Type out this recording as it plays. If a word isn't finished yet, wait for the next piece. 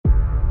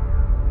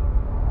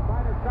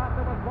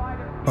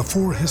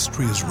Before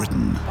history is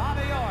written,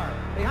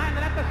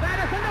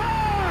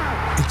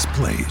 it's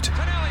played.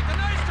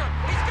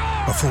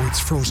 Before it's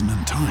frozen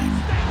in time,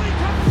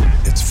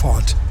 it's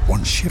fought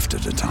one shift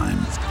at a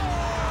time.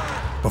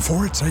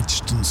 Before it's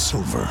etched in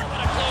silver,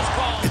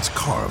 it's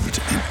carved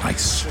in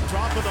ice.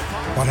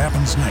 What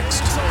happens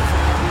next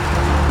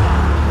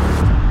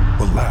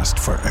will last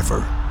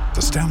forever.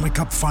 The Stanley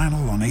Cup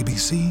Final on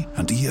ABC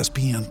and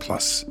ESPN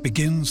Plus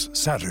begins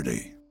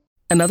Saturday.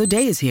 Another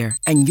day is here,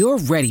 and you're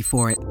ready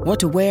for it. What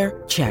to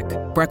wear? Check.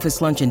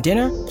 Breakfast, lunch, and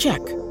dinner? Check.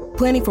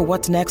 Planning for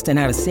what's next and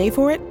how to save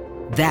for it?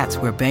 That's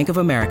where Bank of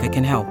America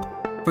can help.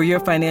 For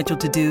your financial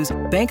to-dos,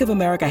 Bank of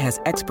America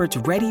has experts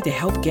ready to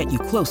help get you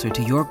closer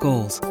to your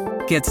goals.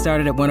 Get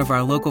started at one of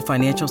our local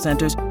financial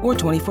centers or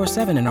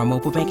 24/7 in our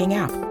mobile banking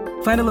app.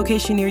 Find a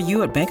location near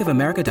you at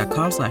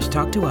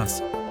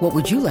bankofamerica.com/talktous. What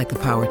would you like the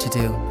power to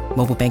do?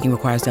 Mobile banking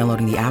requires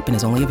downloading the app and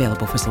is only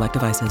available for select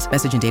devices.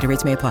 Message and data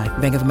rates may apply.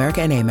 Bank of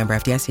America N.A., member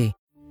FDIC.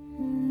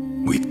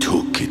 We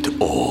took it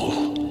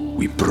all.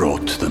 We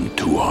brought them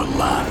to our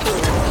land.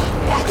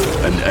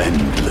 An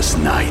endless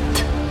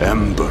night,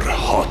 ember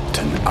hot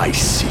and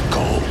icy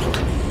cold.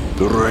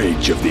 The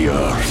rage of the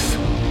earth.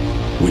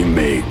 We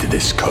made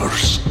this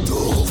curse.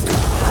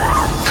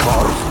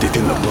 Carved it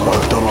in the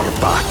blood on our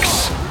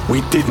backs.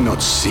 We did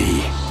not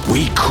see.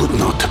 We could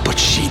not, but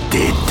she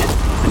did.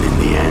 And in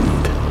the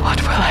end... What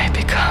will I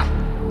become?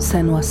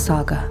 Senua's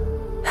Saga.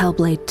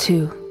 Hellblade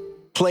 2.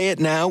 Play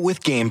it now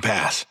with Game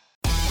Pass.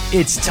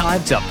 It's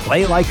time to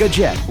play like a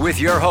Jet with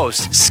your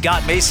host,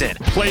 Scott Mason.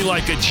 Play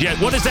like a Jet.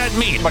 What does that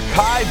mean?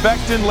 Mekhi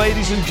Becton,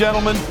 ladies and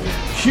gentlemen.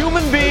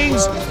 Human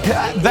beings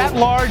that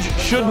large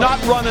should not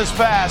run as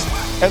fast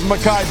as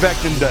Mekhi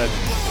Becton did.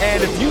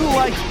 And if you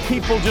like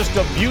people just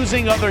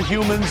abusing other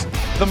humans,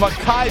 the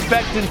Mekhi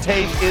Becton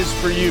tape is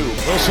for you.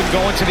 Wilson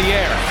going to the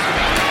air.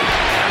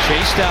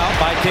 Chased out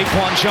by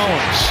Daquan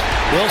Jones.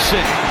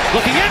 Wilson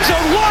looking end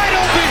zone wide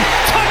open.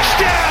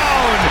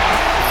 Touchdown!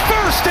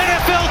 First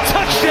NFL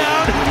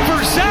touchdown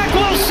for Zach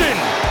Wilson.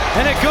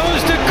 And it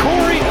goes to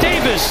Corey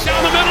Davis.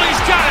 Down the middle, he's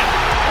got it.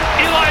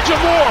 Elijah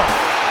Moore.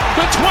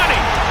 The 20.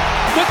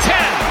 The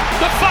 10.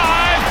 The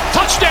 5.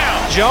 Touchdown.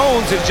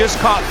 Jones is just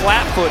caught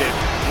flat-footed.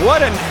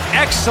 What an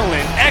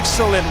excellent,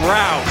 excellent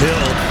route.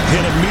 Hill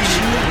hit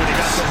immediately when he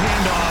got the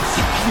handoff.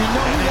 You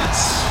know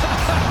that's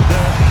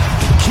the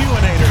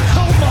Q-inator.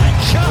 Oh my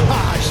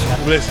gosh.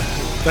 Listen,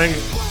 thank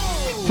you.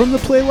 From the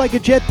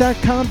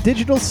PlayLikeAJet.com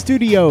digital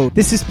studio,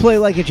 this is Play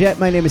Like a Jet.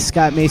 My name is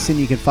Scott Mason.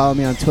 You can follow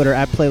me on Twitter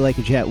at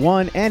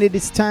PlayLikeAJet1. And it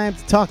is time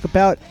to talk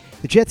about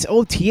the Jets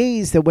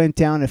OTAs that went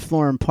down at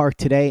Florham Park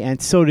today. And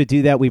so to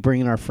do that, we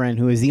bring in our friend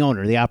who is the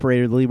owner, the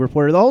operator, the lead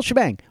reporter, the whole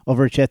shebang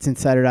over at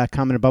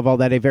JetsInsider.com. And above all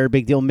that, a very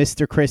big deal,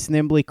 Mr. Chris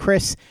Nimbley.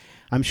 Chris,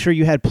 I'm sure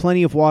you had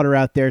plenty of water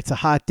out there. It's a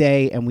hot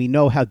day, and we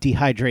know how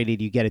dehydrated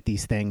you get at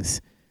these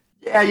things.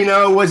 Yeah,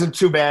 it wasn't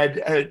too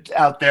bad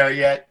out there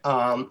yet.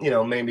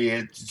 Maybe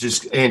it's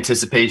just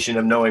anticipation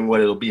of knowing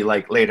what it'll be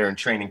like later in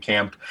training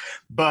camp.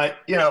 But,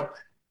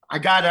 I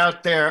got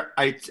out there.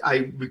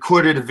 I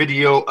recorded a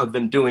video of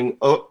them doing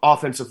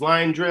offensive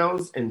line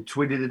drills and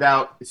tweeted it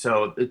out.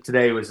 So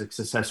today was a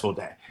successful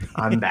day.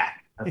 I'm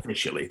back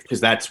officially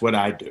because that's what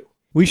I do.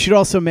 We should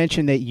also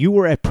mention that you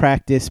were at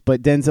practice,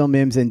 but Denzel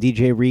Mims and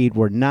DJ Reed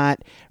were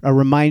not. A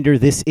reminder,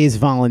 this is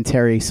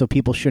voluntary, so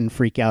people shouldn't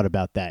freak out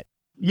about that.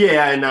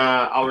 Yeah, and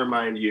I'll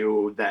remind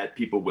you that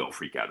people will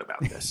freak out about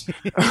this.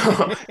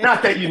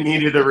 Not that you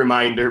needed a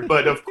reminder,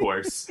 but of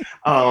course.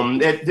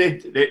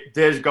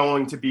 There's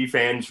going to be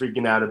fans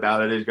freaking out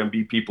about it. There's going to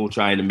be people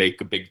trying to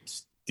make a big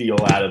deal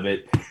out of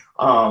it.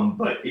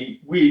 But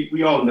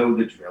we all know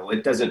the drill.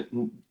 It doesn't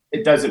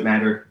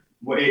matter.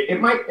 It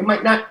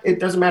might not.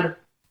 It doesn't matter.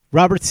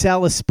 Robert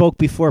Saleh spoke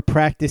before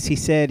practice. He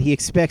said he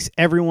expects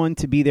everyone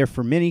to be there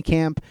for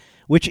minicamp,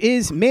 which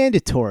is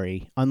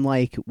mandatory,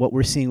 unlike what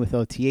we're seeing with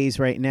OTAs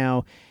right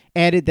now.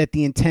 Added that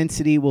the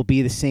intensity will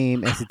be the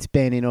same as it's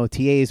been in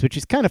OTAs, which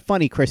is kind of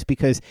funny, Chris,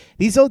 because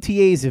these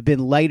OTAs have been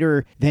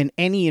lighter than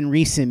any in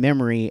recent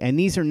memory, and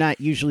these are not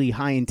usually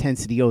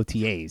high-intensity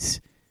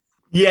OTAs.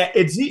 Yeah,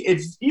 it's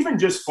even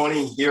just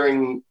funny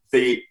hearing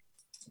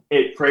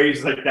it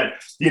phrased like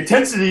that. The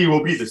intensity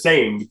will be the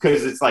same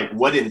because it's like,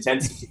 what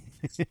intensity?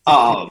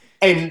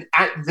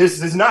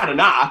 This is not a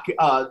knock.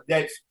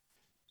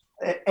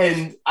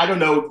 And I don't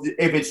know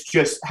if it's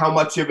just how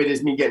much of it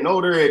is me getting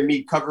older and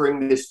me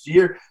covering this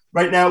year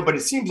right now, but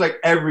it seems like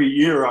every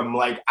year I'm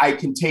like, I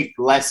can take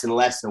less and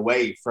less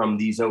away from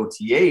these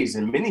OTAs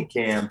and mini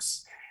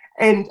camps.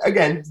 And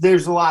again,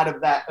 there's a lot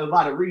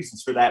of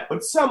reasons for that,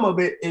 but some of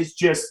it is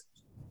just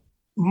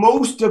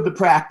most of the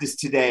practice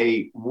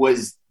today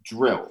was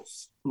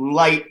drills,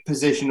 light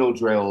positional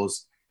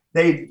drills.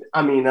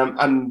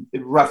 I'm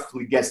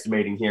roughly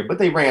guesstimating here, but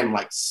they ran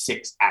like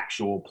 6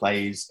 actual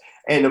plays.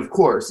 And of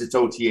course it's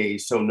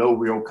OTAs, so no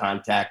real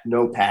contact,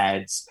 no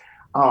pads.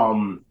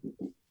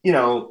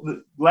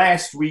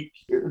 Last week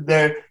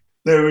there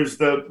was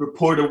the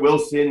reporter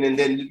Wilson, and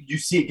then you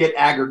see it get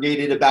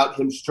aggregated about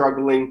him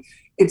struggling.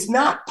 It's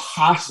not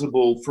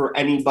possible for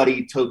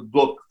anybody to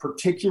look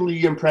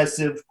particularly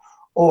impressive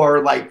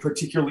or like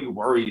particularly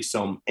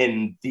worrisome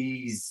in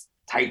these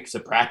types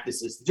of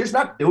practices. They're just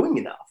not doing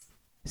enough.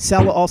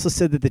 Saleh also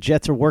said that the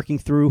Jets are working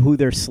through who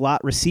their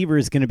slot receiver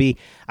is going to be.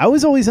 I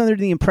was always under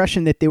the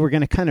impression that they were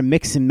going to kind of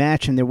mix and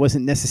match and there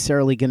wasn't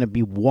necessarily going to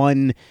be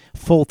one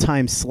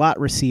full-time slot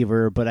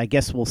receiver, but I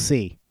guess we'll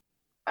see.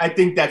 I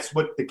think that's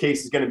what the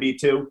case is going to be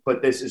too,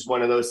 but this is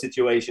one of those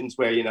situations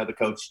where, the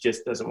coach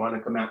just doesn't want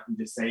to come out and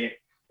just say it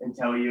and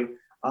tell you.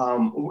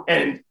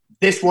 And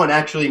this one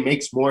actually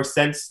makes more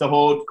sense to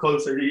hold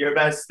closer to your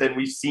vest than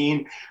we've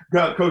seen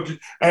coaches.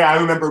 I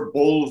remember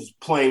Bowles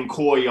playing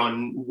coy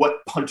on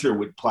what punter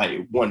would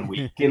play one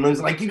week. And it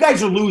was like, you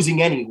guys are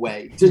losing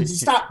anyway. Just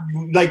stop.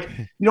 Like,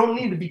 you don't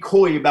need to be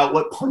coy about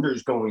what punter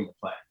is going to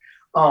play.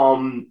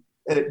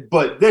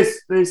 But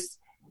this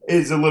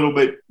is a little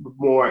bit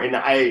more, and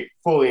I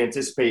fully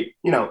anticipate,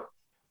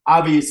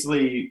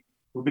 obviously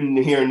we've been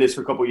hearing this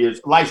for a couple of years.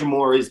 Elijah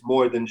Moore is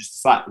more than just a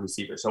slot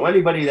receiver. So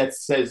anybody that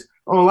says,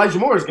 oh, Elijah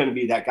Moore is going to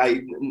be that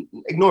guy,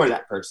 ignore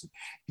that person.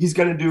 He's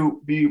going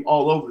to be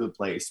all over the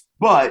place.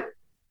 But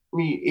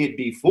it'd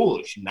be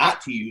foolish not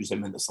to use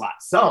him in the slot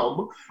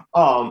some.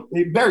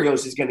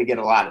 Berrios is going to get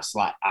a lot of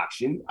slot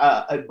action.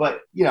 But,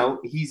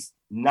 he's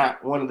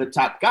not one of the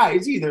top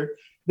guys either.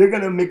 They're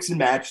going to mix and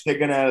match. They're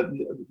going to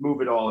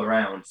move it all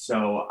around.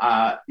 So,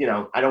 I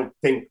don't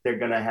think they're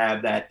going to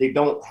have that. They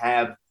don't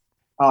have,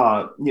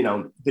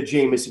 the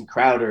Jamison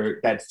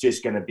Crowder that's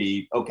just going to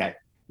be, okay,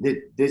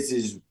 this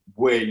is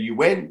where you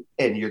win,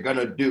 and you're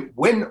going to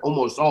win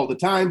almost all the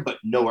time, but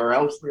nowhere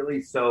else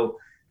really. So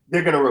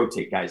they're going to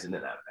rotate guys in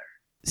and out of there.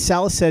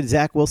 Saleh said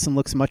Zach Wilson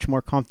looks much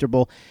more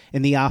comfortable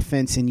in the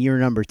offense in year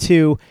number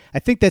 2. I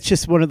think that's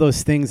just one of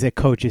those things that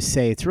coaches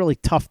say. It's really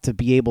tough to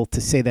be able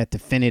to say that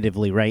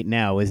definitively right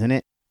now, isn't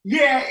it?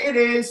 Yeah, it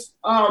is.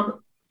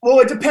 Well,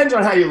 it depends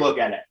on how you look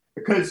at it,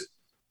 because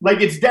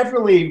it's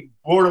definitely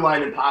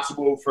borderline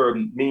impossible for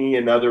me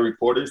and other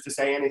reporters to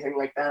say anything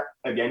like that,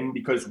 again,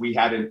 because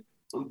they're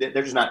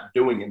just not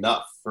doing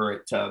enough for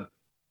it to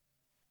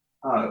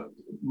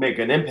make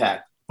an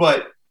impact.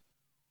 But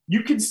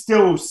you can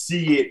still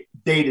see it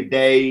day to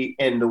day,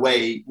 and the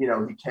way,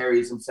 he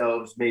carries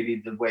himself,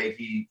 maybe the way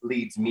he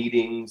leads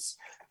meetings,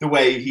 the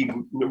way he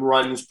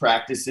runs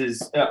practices,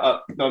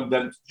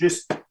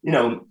 just,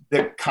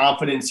 the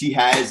confidence he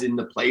has in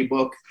the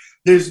playbook.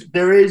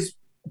 There is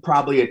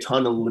probably a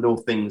ton of little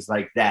things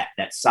like that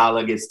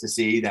Saleh gets to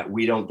see that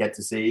we don't get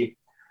to see.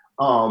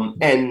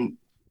 And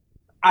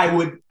I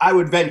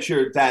would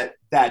venture that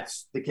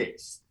that's the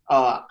case.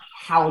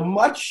 How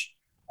much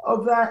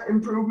of that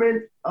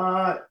improvement,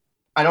 I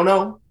don't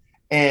know.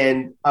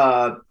 And,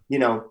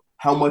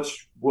 how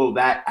much will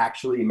that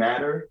actually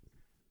matter?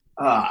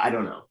 I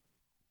don't know.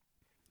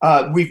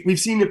 We've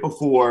seen it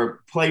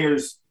before.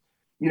 Players,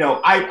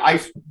 I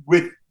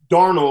with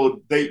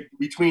Darnold,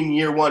 between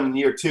year 1 and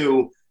year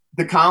 2,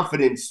 the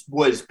confidence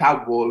was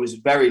palpable. It was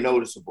very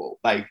noticeable,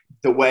 like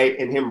the way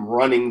in him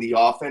running the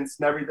offense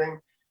and everything.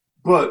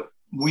 But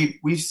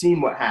we've seen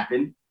what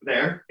happened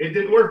there. It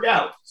didn't work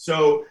out.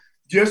 So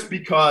just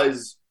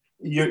because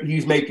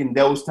he's making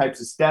those types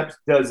of steps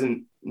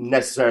doesn't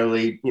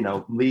necessarily,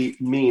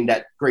 mean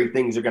that great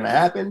things are going to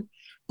happen.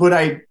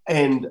 But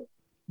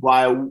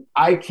while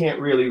I can't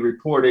really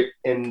report it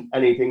in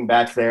anything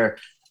back there,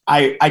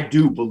 I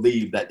do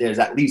believe that there's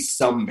at least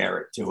some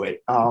merit to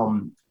it.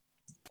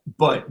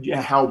 But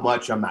how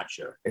much, I'm not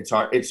sure. It's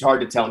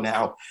hard to tell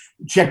now.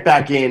 Check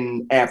back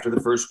in after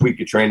the first week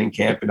of training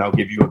camp, and I'll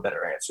give you a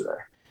better answer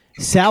there.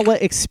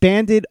 Saleh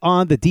expanded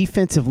on the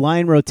defensive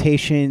line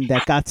rotation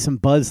that got some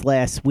buzz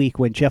last week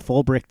when Jeff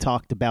Ulbrich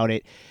talked about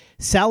it.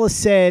 Saleh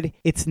said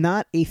it's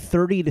not a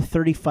 30 to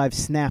 35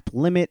 snap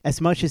limit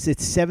as much as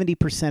it's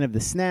 70% of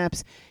the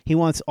snaps. He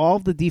wants all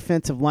of the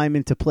defensive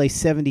linemen to play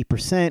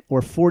 70%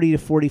 or 40 to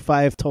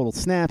 45 total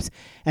snaps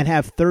and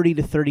have 30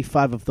 to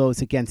 35 of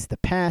those against the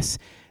pass.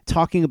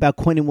 Talking about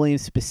Quinnen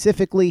Williams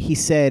specifically, he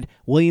said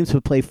Williams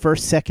would play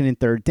first, second, and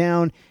third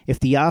down. If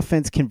the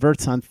offense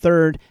converts on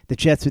third, the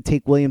Jets would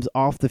take Williams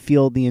off the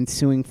field the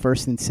ensuing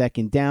first and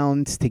second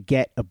downs to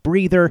get a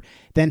breather,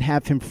 then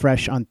have him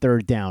fresh on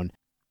third down.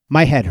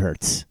 My head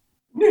hurts.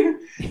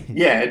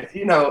 Yeah,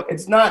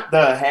 it's not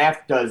the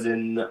half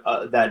dozen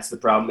that's the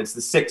problem. It's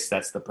the 6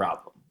 that's the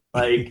problem.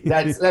 Like,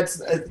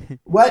 that's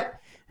what?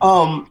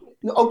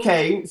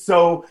 Okay,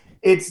 so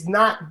it's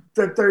not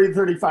the 30,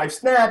 35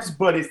 snaps,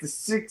 but it's the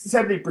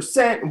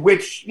 70%,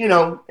 which,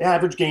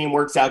 average game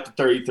works out to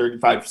 30,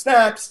 35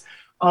 snaps.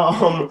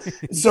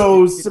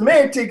 So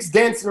semantics,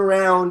 dancing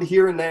around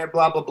here and there,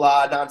 blah, blah,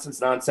 blah,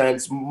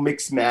 nonsense,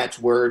 mix match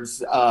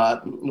words,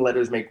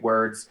 letters make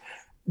words.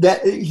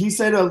 That he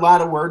said a lot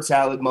of word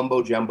salad,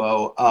 mumbo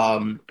jumbo,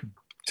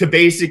 to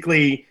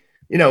basically,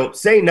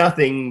 say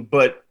nothing,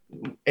 but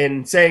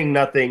in saying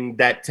nothing,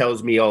 that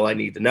tells me all I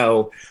need to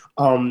know.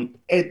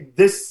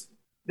 This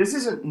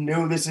isn't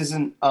new. This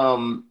isn't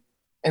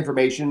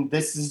information.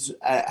 This is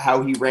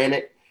how he ran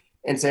it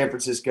in San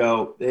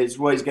Francisco. It's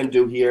what he's going to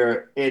do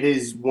here. It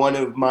is one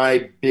of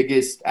my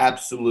biggest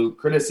absolute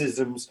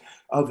criticisms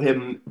of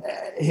him,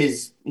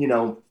 his,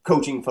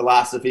 coaching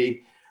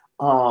philosophy.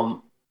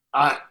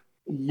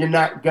 you're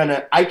not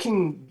gonna. I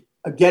can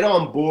get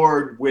on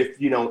board with,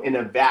 in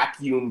a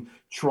vacuum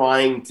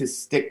trying to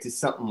stick to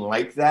something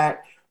like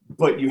that,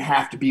 but you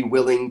have to be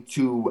willing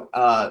to,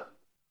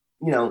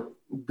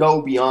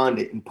 go beyond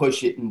it and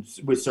push it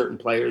with certain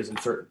players and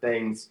certain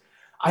things.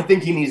 I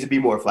think he needs to be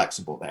more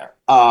flexible there.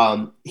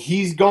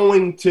 He's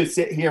going to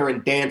sit here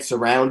and dance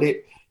around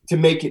it to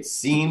make it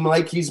seem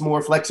like he's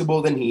more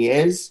flexible than he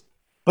is,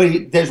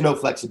 but there's no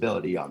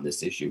flexibility on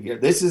this issue here.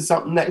 This is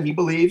something that he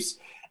believes,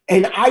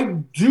 and I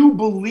do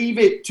believe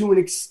it to an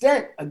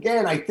extent.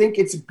 Again, I think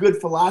it's a good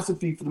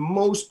philosophy for the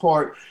most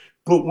part,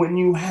 but when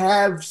you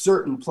have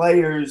certain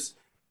players,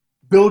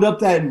 build up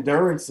that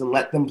endurance and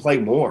let them play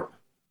more.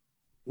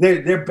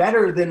 They're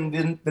better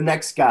than the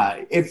next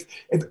guy. If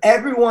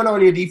everyone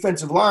on your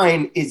defensive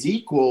line is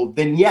equal,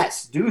 then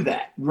yes, do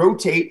that.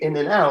 Rotate in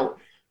and out.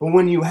 But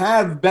when you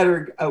have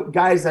better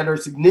guys that are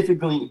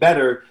significantly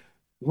better,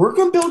 work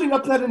on building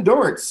up that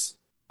endurance.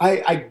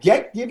 I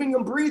get giving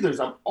them breathers.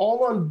 I'm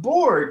all on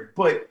board,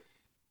 but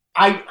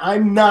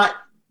I'm not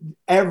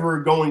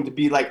ever going to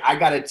be like, I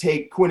got to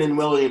take Quinnen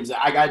Williams,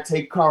 I got to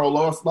take Carl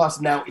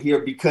Lawson out here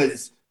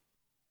because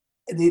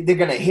they're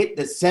going to hit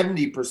the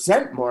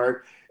 70%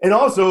 mark. And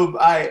also,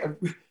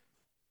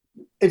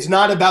 it's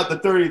not about the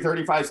 30,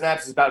 35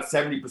 snaps. It's about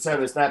 70%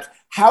 of the snaps.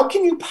 How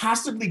can you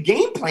possibly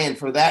game plan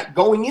for that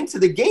going into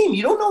the game?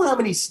 You don't know how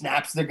many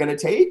snaps they're going to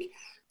take.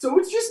 So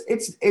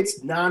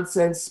it's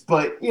nonsense.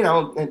 But,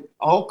 and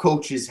all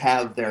coaches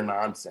have their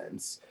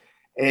nonsense.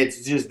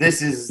 It's just,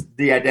 this is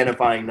the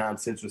identifying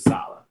nonsense with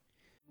Saleh.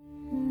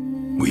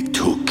 We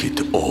took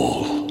it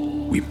all.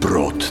 We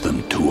brought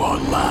them to our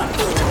land.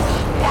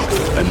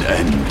 An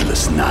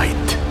endless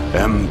night.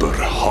 Ember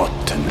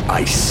hot and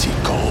icy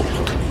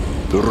cold,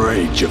 the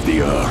rage of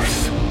the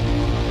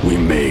earth. We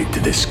made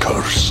this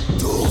curse,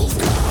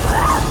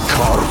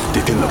 carved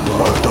it in the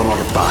blood on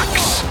our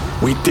backs.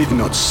 We did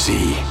not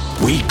see,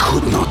 we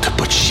could not,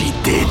 but she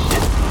did.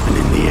 And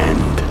in the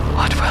end,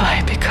 what will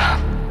I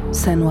become?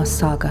 Senua's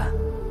Saga,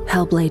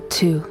 Hellblade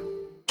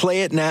 2.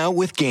 Play it now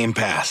with Game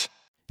Pass.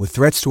 With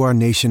threats to our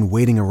nation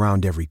waiting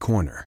around every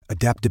corner,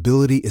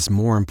 adaptability is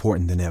more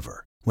important than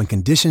ever. When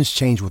conditions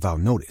change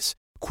without notice,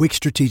 quick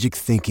strategic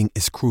thinking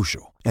is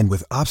crucial, and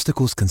with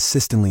obstacles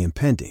consistently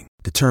impending,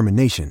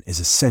 determination is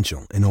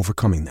essential in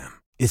overcoming them.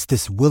 It's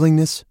this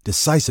willingness,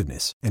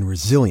 decisiveness, and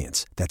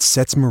resilience that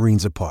sets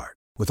Marines apart.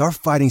 With our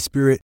fighting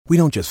spirit, we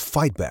don't just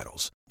fight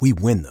battles, we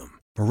win them.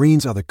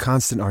 Marines are the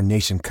constant our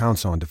nation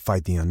counts on to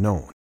fight the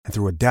unknown, and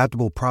through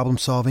adaptable problem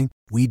solving,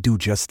 we do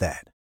just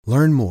that.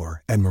 Learn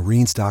more at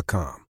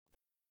Marines.com.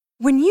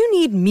 When you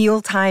need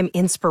mealtime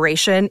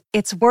inspiration,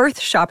 it's worth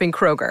shopping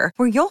Kroger,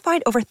 where you'll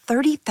find over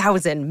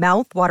 30,000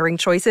 mouth-watering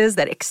choices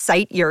that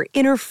excite your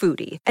inner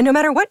foodie. And no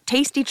matter what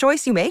tasty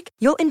choice you make,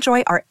 you'll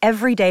enjoy our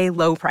everyday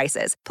low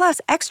prices, plus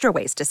extra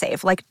ways to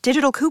save, like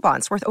digital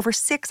coupons worth over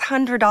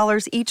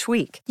 $600 each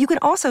week. You can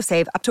also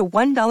save up to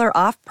 $1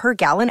 off per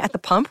gallon at the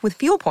pump with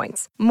fuel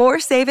points. More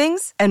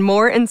savings and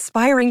more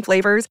inspiring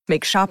flavors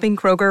make shopping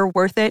Kroger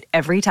worth it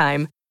every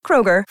time.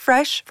 Kroger,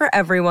 fresh for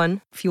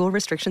everyone. Fuel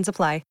restrictions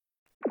apply.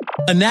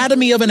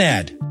 Anatomy of an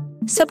ad.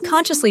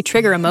 Subconsciously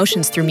trigger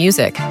emotions through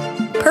music.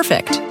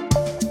 Perfect.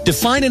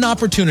 Define an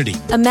opportunity.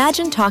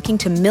 Imagine talking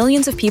to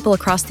millions of people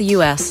across the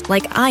U.S.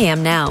 like I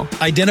am now.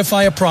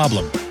 Identify a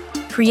problem.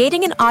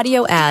 Creating an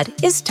audio ad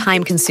is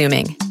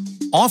time-consuming.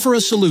 Offer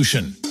a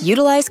solution.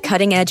 Utilize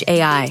cutting-edge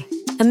AI.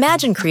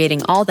 Imagine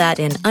creating all that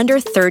in under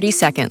 30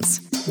 seconds.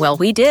 Well,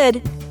 we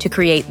did, to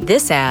create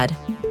this ad.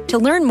 To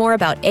learn more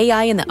about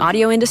AI in the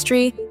audio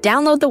industry,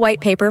 download the white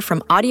paper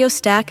from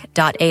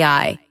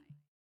audiostack.ai.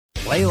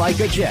 Play like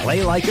a Jet.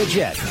 Play like a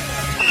Jet.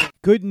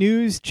 Good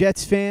news,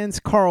 Jets fans.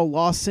 Carl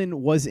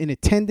Lawson was in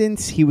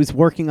attendance. He was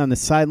working on the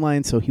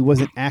sideline, so he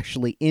wasn't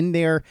actually in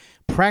there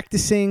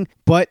practicing,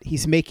 but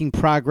he's making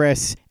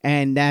progress,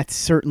 and that's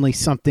certainly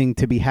something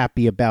to be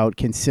happy about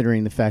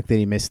considering the fact that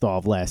he missed all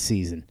of last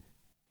season.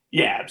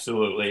 Yeah,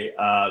 absolutely.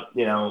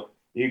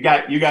 You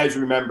guys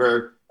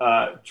remember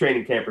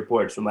training camp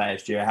reports from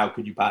last year. How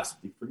could you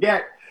possibly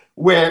forget?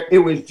 Where it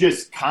was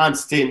just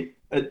constant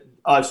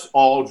us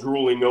all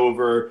drooling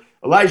over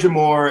Elijah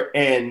Moore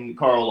and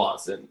Carl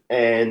Lawson.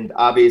 And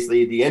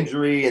obviously the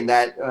injury and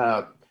that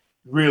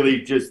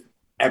really just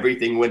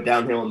everything went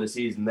downhill in the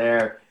season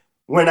there.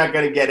 We're not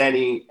going to get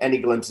any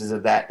glimpses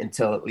of that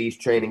until at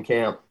least training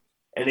camp.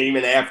 And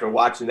even after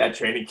watching that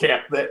training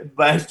camp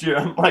last year,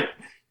 I'm like,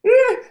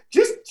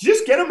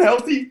 just get him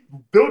healthy,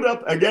 build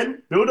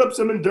up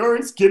some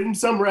endurance, give him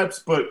some reps,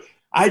 but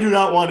I do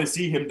not want to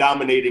see him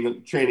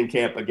dominating training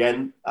camp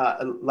again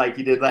like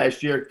he did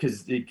last year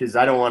because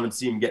I don't want to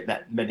see him getting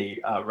that many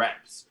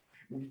reps.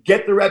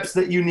 Get the reps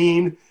that you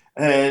need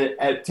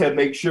to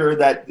make sure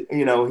that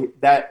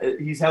that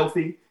he's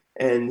healthy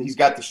and he's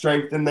got the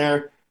strength in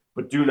there,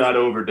 but do not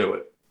overdo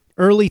it.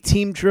 Early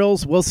team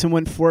drills, Wilson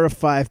went 4 of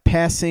 5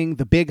 passing.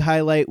 The big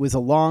highlight was a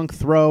long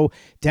throw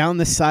down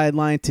the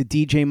sideline to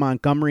DJ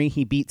Montgomery.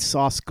 He beat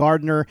Sauce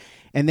Gardner.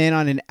 And then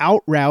on an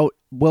out route,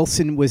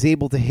 Wilson was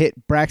able to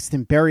hit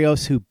Braxton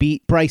Berrios, who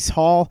beat Bryce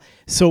Hall.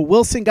 So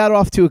Wilson got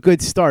off to a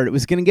good start. It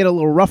was going to get a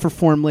little rougher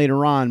for him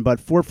later on, but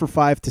 4 for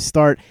 5 to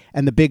start,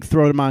 and the big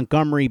throw to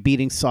Montgomery,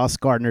 beating Sauce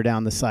Gardner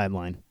down the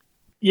sideline.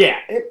 Yeah,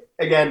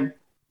 again,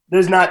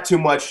 there's not too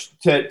much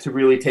to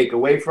really take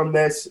away from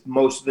this.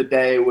 Most of the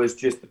day was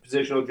just the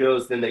positional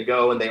drills. Then they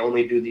go and they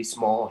only do these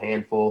small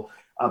handful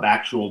of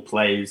actual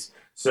plays.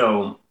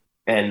 So,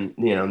 and,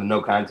 the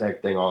no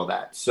contact thing, all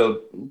that.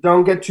 So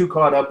don't get too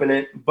caught up in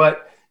it.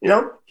 But,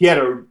 he had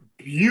a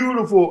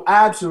beautiful,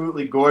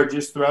 absolutely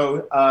gorgeous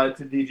throw to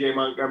DJ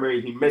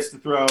Montgomery. He missed the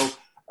throw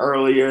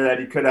earlier that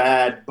he could have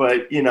had.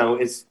 But,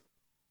 it's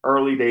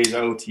early days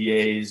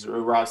OTAs,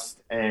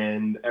 rust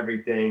and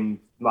everything,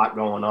 a lot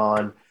going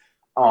on.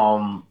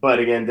 But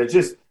again, there's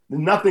just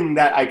nothing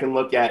that I can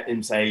look at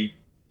and say,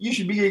 you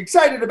should be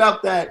excited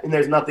about that. And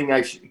there's nothing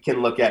I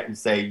can look at and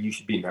say, you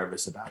should be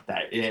nervous about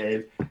that.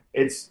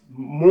 It's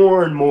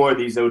more and more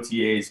these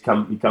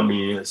OTAs becoming,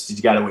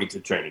 you got to wait to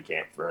training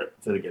camp for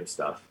the good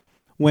stuff.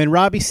 When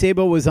Robbie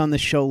Sabo was on the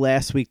show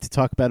last week to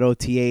talk about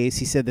OTAs,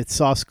 he said that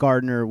Sauce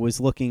Gardner was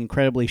looking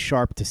incredibly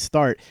sharp to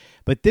start.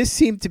 But this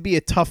seemed to be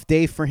a tough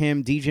day for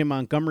him. DJ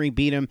Montgomery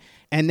beat him.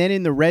 And then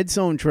in the red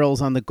zone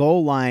drills on the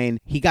goal line,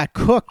 he got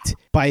cooked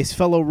by his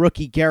fellow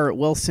rookie Garrett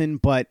Wilson,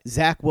 but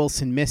Zach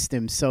Wilson missed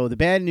him. So the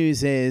bad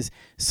news is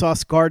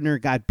Sauce Gardner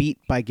got beat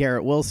by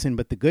Garrett Wilson.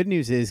 But the good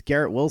news is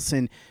Garrett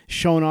Wilson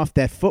showing off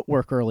that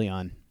footwork early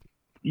on.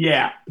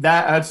 Yeah,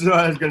 that's what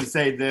I was going to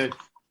say.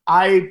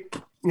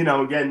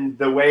 Again,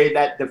 the way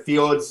that the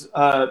fields,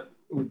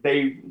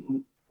 they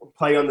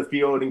play on the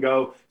field and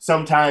go,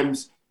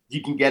 sometimes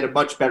you can get a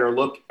much better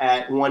look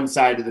at one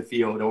side of the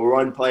field or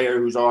one player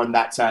who's on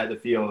that side of the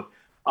field.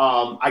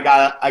 I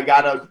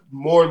got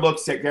more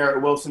looks at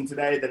Garrett Wilson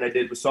today than I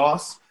did with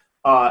Sauce,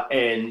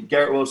 and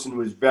Garrett Wilson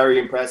was very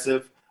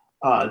impressive.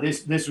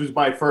 This was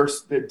my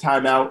first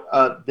time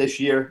out this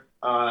year,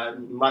 a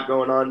lot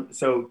going on,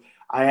 so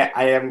I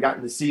haven't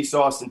gotten to see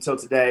Sauce until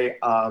today.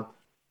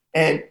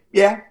 And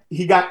yeah,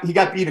 he got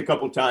beat a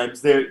couple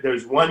times.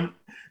 There's one.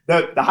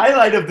 The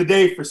highlight of the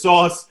day for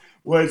Sauce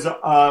was,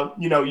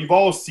 you've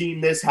all seen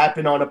this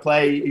happen on a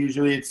play.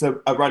 Usually it's a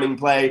running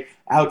play,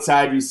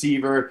 outside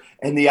receiver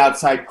and the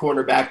outside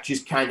cornerback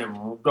just kind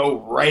of go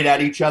right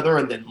at each other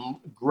and then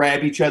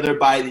grab each other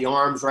by the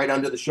arms right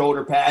under the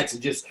shoulder pads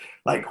and just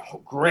like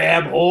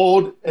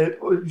hold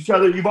each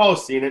other. You've all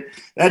seen it.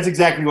 That's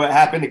exactly what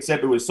happened,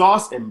 except it was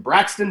Sauce and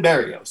Braxton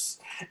Berrios.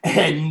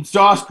 And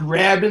Sauce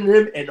grabbing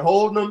him and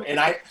holding him, and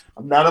I'm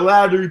not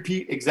allowed to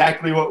repeat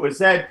exactly what was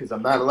said because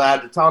I'm not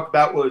allowed to talk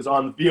about what was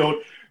on the field.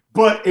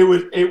 But it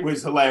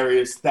was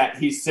hilarious that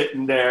he's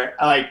sitting there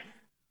like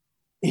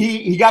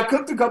he got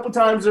cooked a couple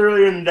times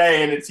earlier in the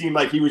day, and it seemed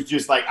like he was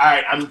just like, all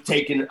right, I'm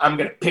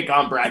gonna pick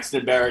on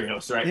Braxton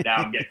Berrios right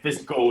now and get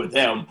physical with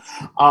him.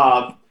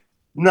 I'm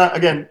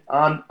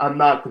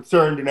not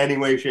concerned in any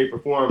way, shape, or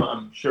form.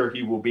 I'm sure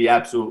he will be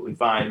absolutely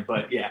fine.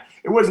 But, yeah,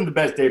 it wasn't the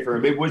best day for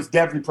him. It was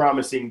definitely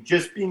promising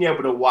just being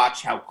able to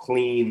watch how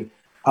clean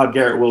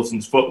Garrett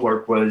Wilson's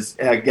footwork was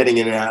getting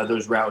in and out of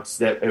those routes.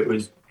 That it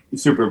was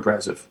super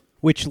impressive.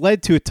 Which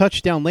led to a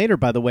touchdown later,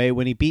 by the way,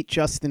 when he beat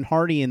Justin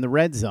Hardy in the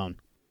red zone.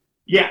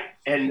 Yeah,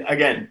 and,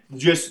 again,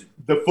 just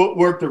the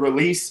footwork, the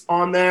release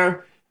on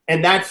there,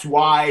 and that's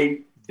why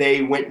 –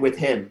 they went with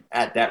him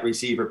at that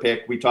receiver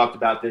pick. We talked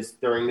about this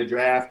during the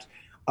draft.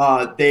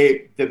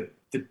 The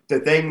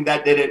thing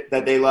that did it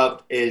that they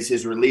loved is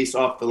his release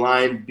off the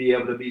line, be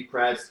able to be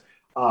pressed.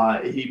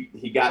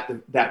 He got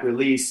that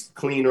release,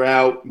 clean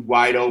route,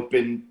 wide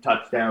open,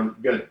 touchdown,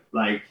 good.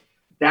 Like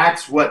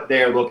that's what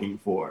they're looking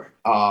for.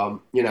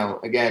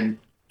 Again,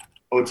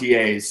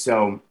 OTAs.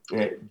 So,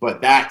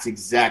 but that's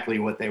exactly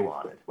what they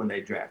wanted when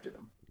they drafted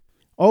him.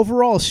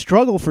 Overall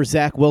struggle for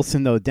Zach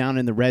Wilson, though, down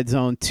in the red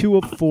zone. 2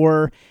 of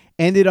 4,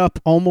 ended up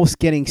almost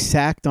getting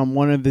sacked on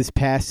one of his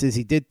passes.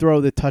 He did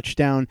throw the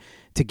touchdown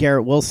to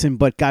Garrett Wilson,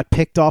 but got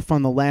picked off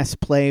on the last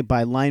play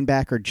by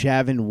linebacker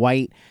Javin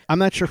White. I'm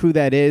not sure who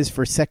that is.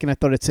 For a second, I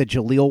thought it said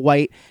Jaleel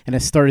White, and I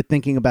started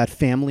thinking about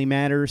Family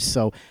Matters,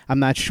 so I'm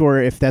not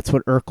sure if that's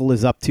what Urkel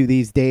is up to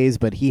these days,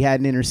 but he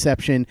had an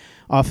interception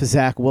off of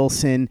Zach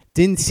Wilson.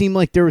 Didn't seem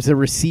like there was a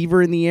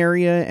receiver in the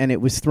area, and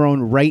it was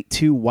thrown right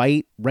to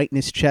White, right in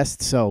his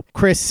chest. So,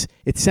 Chris,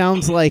 it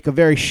sounds like a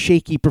very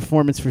shaky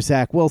performance for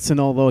Zach Wilson,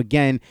 although,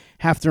 again,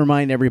 have to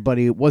remind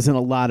everybody it wasn't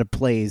a lot of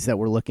plays that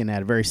we're looking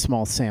at, a very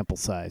small sample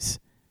size.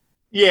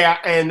 Yeah,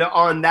 and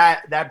on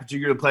that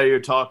particular play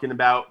you're talking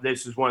about,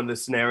 this is one of the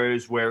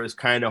scenarios where it was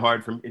kind of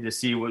hard for me to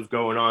see what was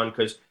going on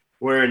because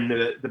we're in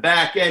the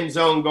back end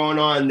zone going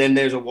on, then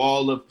there's a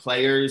wall of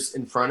players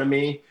in front of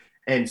me,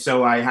 and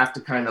so I have to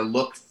kind of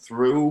look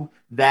through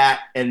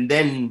that, and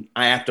then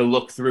I have to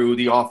look through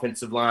the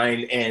offensive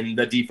line and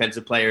the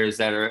defensive players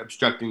that are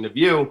obstructing the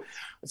view.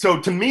 So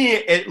to me,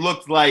 it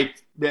looked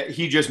like that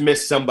he just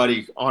missed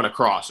somebody on a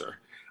crosser.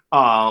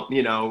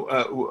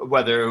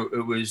 Whether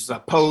it was a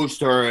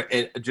post or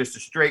just a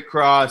straight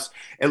cross,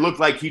 it looked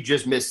like he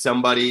just missed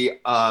somebody,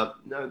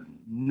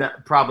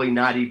 probably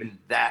not even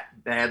that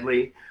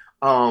badly.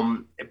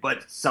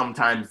 But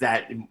sometimes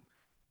that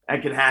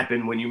that can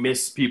happen when you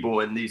miss people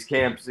in these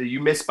camps. You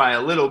miss by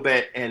a little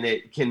bit, and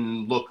it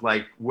can look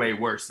like way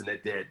worse than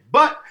it did.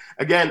 But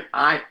again,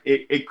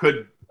 it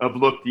could have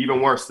looked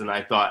even worse than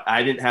I thought.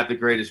 I didn't have the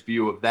greatest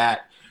view of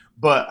that.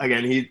 But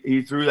again,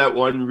 he threw that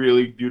one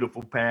really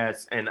beautiful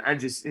pass, and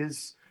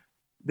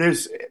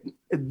there's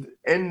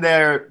in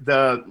there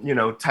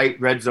the tight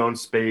red zone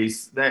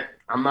space that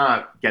I'm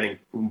not getting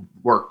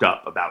worked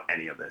up about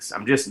any of this.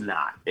 I'm just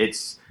not.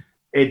 It's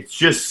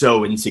just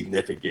so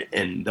insignificant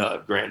in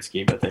the grand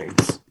scheme of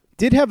things.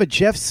 Did have a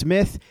Jeff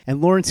Smith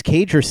and Lawrence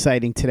Cager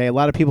sighting today. A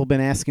lot of people have been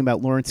asking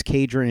about Lawrence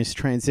Cager and his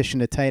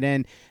transition to tight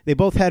end. They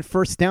both had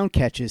first down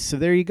catches, so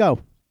there you go.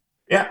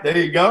 Yeah, there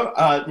you go.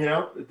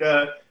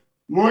 The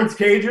Lawrence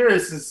Cager,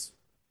 this is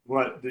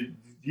the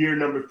year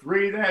number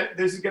 3 that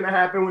this is going to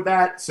happen with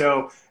that.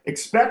 So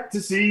expect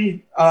to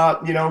see,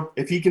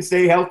 if he can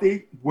stay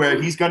healthy,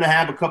 where he's going to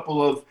have a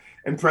couple of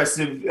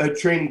impressive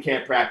training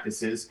camp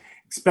practices.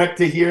 Expect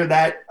to hear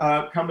that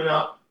coming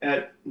up.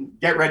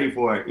 Get ready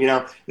for it.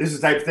 This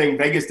is the type of thing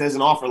Vegas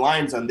doesn't offer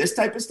lines on this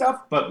type of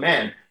stuff, but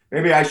man,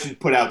 maybe I should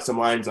put out some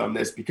lines on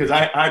this because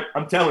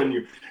I'm telling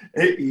you,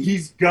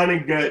 he's gonna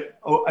get.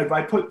 If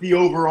I put the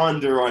over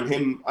under on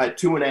him at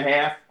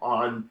 2.5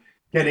 on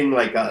getting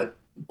like a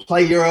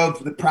player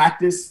of the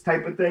practice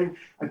type of thing,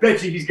 I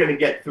bet you he's going to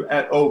get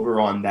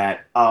over on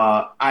that.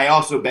 I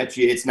also bet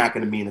you it's not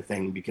going to mean a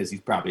thing because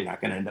he's probably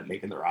not going to end up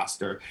making the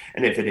roster.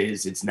 And if it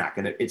is,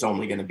 it's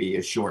only going to be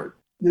a short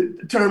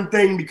term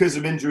thing because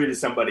of injury to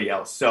somebody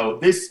else. So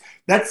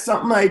that's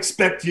something I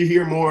expect you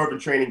hear more of in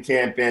training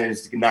camp, and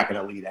it's not going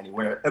to lead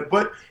anywhere.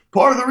 But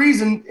part of the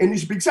reason, and you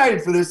should be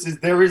excited for this, is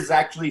there is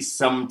actually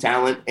some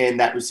talent in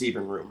that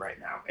receiving room right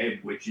now,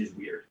 which is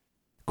weird.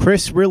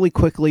 Chris, really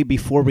quickly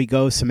before we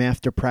go, some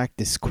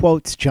after-practice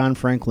quotes. John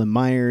Franklin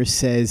Myers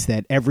says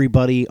that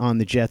everybody on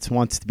the Jets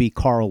wants to be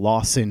Carl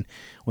Lawson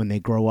when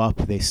they grow up.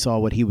 They saw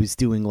what he was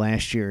doing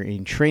last year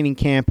in training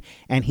camp,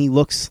 and he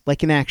looks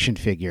like an action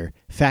figure.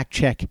 Fact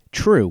check,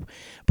 true.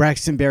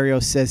 Braxton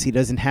Berrios says he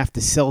doesn't have to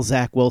sell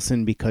Zach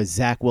Wilson because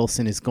Zach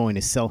Wilson is going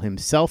to sell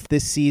himself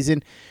this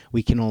season.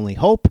 We can only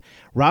hope.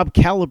 Rob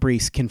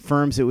Calabrese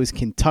confirms it was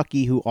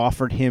Kentucky who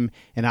offered him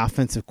an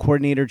offensive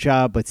coordinator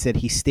job, but said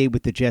he stayed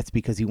with the Jets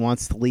because he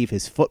wants to leave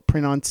his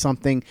footprint on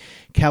something.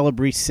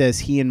 Calabrese says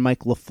he and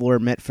Mike LaFleur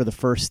met for the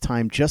first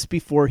time just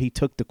before he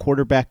took the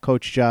quarterback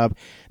coach job.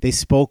 They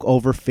spoke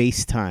over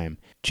FaceTime.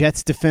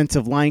 Jets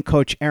defensive line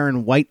coach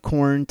Aaron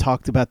Whitecorn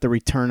talked about the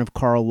return of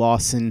Carl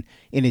Lawson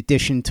in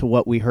addition to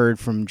what we heard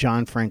from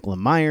John Franklin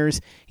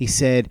Myers. He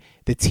said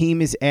the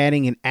team is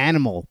adding an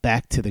animal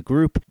back to the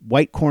group.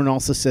 Whitecorn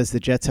also says the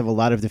Jets have a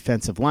lot of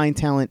defensive line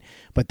talent,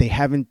 but they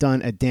haven't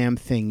done a damn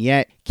thing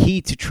yet.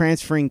 Key to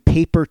transferring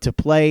paper to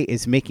play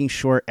is making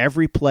sure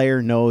every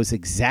player knows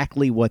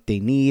exactly what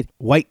they need.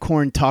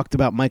 Whitecorn talked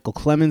about Michael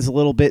Clemens a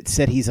little bit,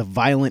 said he's a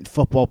violent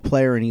football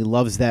player and he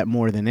loves that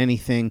more than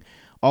anything.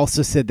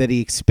 Also said that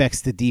he expects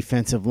the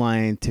defensive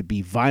line to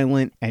be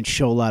violent and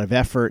show a lot of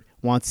effort,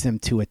 wants them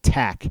to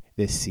attack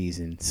this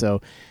season. So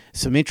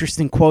some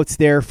interesting quotes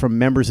there from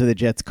members of the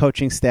Jets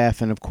coaching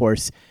staff and, of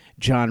course,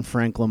 John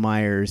Franklin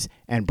Myers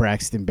and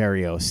Braxton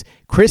Berrios.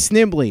 Chris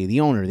Nimbley, the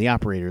owner, the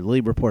operator, the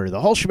lead reporter, the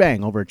whole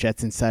shebang over at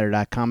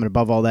JetsInsider.com. And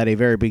above all that, a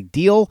very big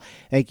deal.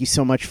 Thank you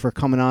so much for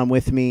coming on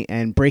with me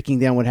and breaking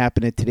down what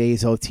happened at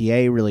today's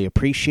OTA. Really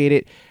appreciate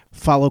it.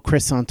 Follow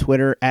Chris on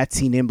Twitter at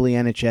 @CNimbley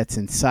and at Jets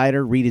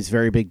Insider. Read his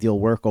very big deal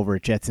work over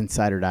at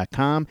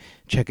JetsInsider.com.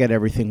 Check out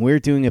everything we're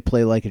doing at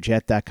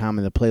PlayLikeAJet.com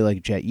and the Play Like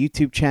a Jet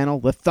YouTube channel.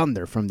 The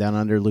Thunder from Down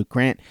Under, Luke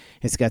Grant,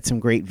 has got some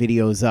great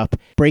videos up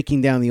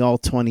breaking down the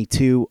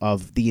All-22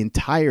 of the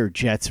entire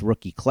Jets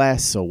rookie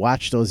class. So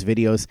watch those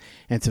videos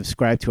and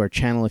subscribe to our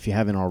channel if you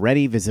haven't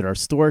already. Visit our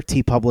store,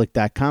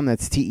 tpublic.com.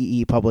 That's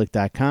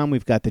teepublic.com.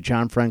 We've got the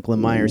John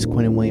Franklin Myers,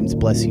 Quinnen Williams,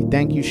 Bless You,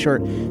 Thank You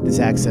shirt, the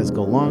Zach Says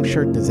Go Long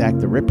shirt, the Zach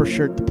the Ripper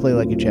shirt, the Play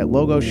Like a Jet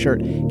logo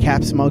shirt,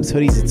 caps, mugs,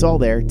 hoodies. It's all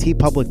there.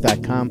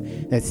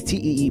 tpublic.com. That's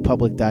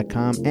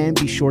teepublic.com. And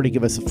be sure to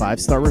give us a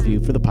 5-star review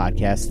for the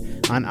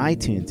podcast on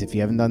iTunes if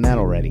you haven't done that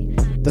already.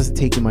 It doesn't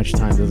take you much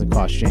time, doesn't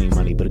cost you any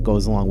money, but it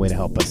goes a long way to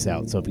help us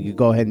out. So if you could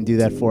go ahead and do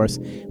that for us,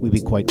 we'd be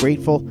quite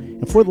grateful.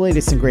 And for the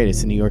latest and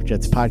greatest in New York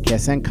Jets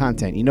podcasts and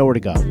content, you know where to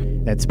go.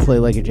 That's Play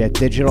Like a Jet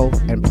Digital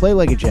and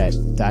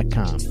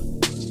PlayLikeAJet.com.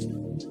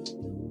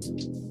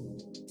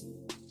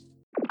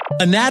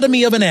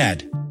 Anatomy of an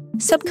ad.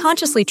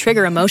 Subconsciously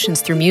trigger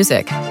emotions through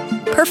music.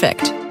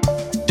 Perfect.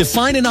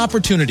 Define an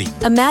opportunity.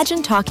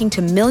 Imagine talking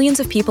to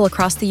millions of people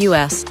across the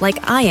U.S. like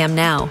I am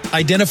now.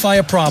 Identify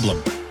a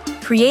problem.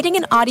 Creating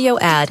an audio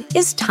ad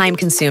is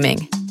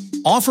time-consuming.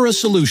 Offer a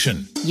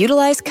solution.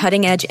 Utilize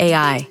cutting-edge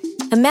AI.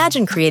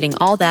 Imagine creating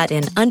all that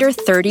in under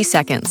 30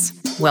 seconds.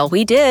 Well,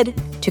 we did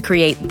to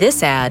create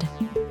this ad.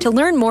 To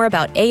learn more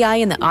about AI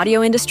in the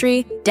audio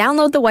industry,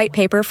 download the white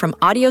paper from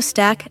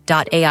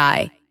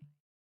audiostack.ai.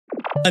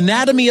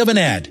 Anatomy of an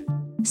ad.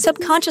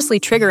 Subconsciously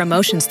trigger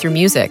emotions through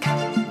music.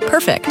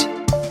 Perfect.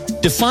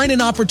 Define an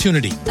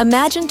opportunity.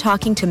 Imagine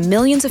talking to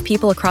millions of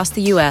people across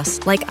the U.S.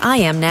 like I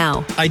am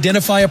now.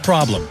 Identify a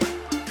problem.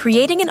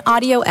 Creating an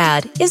audio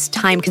ad is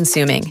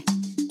time-consuming.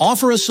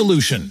 Offer a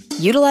solution.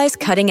 Utilize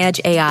cutting-edge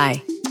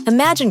AI.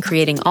 Imagine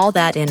creating all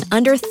that in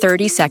under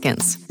 30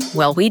 seconds.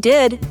 Well, we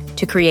did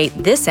to create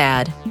this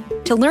ad.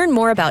 To learn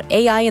more about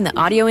AI in the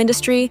audio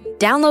industry,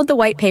 download the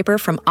white paper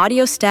from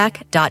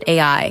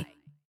audiostack.ai.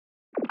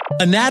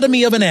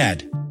 Anatomy of an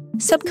ad.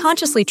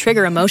 Subconsciously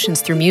trigger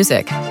emotions through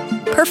music.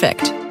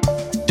 Perfect.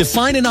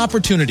 Define an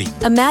opportunity.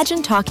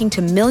 Imagine talking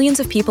to millions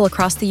of people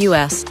across the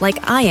U.S.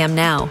 like I am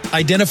now.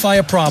 Identify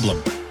a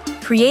problem.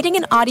 Creating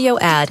an audio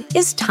ad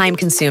is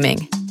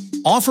time-consuming.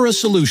 Offer a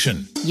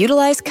solution.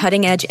 Utilize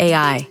cutting-edge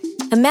AI.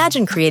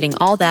 Imagine creating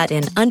all that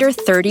in under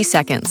 30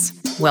 seconds.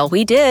 Well,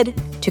 we did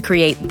to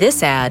create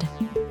this ad.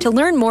 To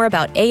learn more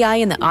about AI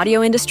in the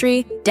audio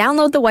industry,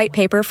 download the white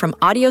paper from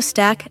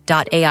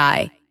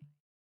audiostack.ai.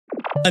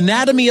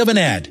 Anatomy of an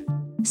ad.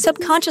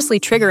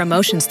 Subconsciously trigger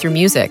emotions through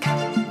music.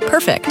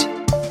 Perfect.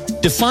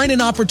 Define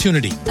an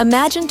opportunity.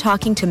 Imagine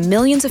talking to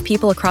millions of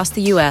people across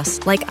the U.S.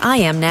 like I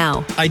am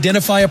now.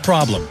 Identify a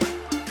problem.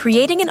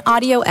 Creating an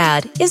audio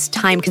ad is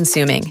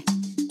time-consuming.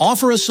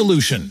 Offer a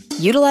solution.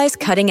 Utilize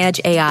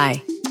cutting-edge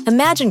AI.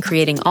 Imagine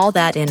creating all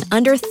that in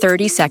under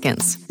 30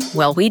 seconds.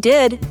 Well, we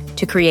did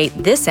to create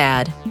this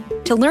ad.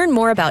 To learn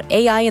more about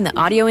AI in the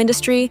audio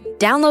industry,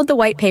 download the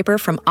white paper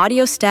from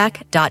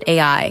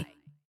audiostack.ai.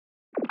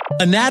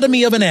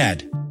 Anatomy of an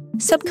ad.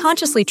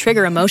 Subconsciously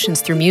trigger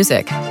emotions through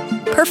music.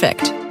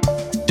 Perfect.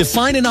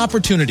 Define an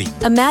opportunity.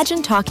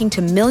 Imagine talking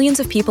to millions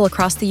of people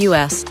across the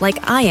U.S.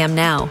 like I am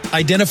now.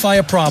 Identify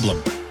a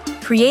problem.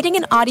 Creating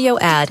an audio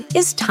ad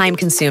is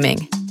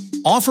time-consuming.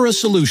 Offer a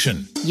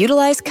solution.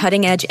 Utilize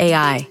cutting-edge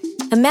AI.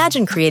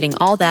 Imagine creating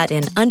all that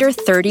in under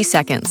 30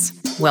 seconds.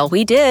 Well,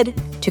 we did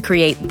to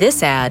create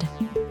this ad.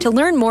 To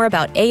learn more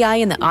about AI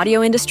in the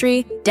audio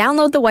industry,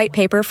 download the white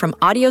paper from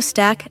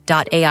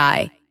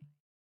audiostack.ai.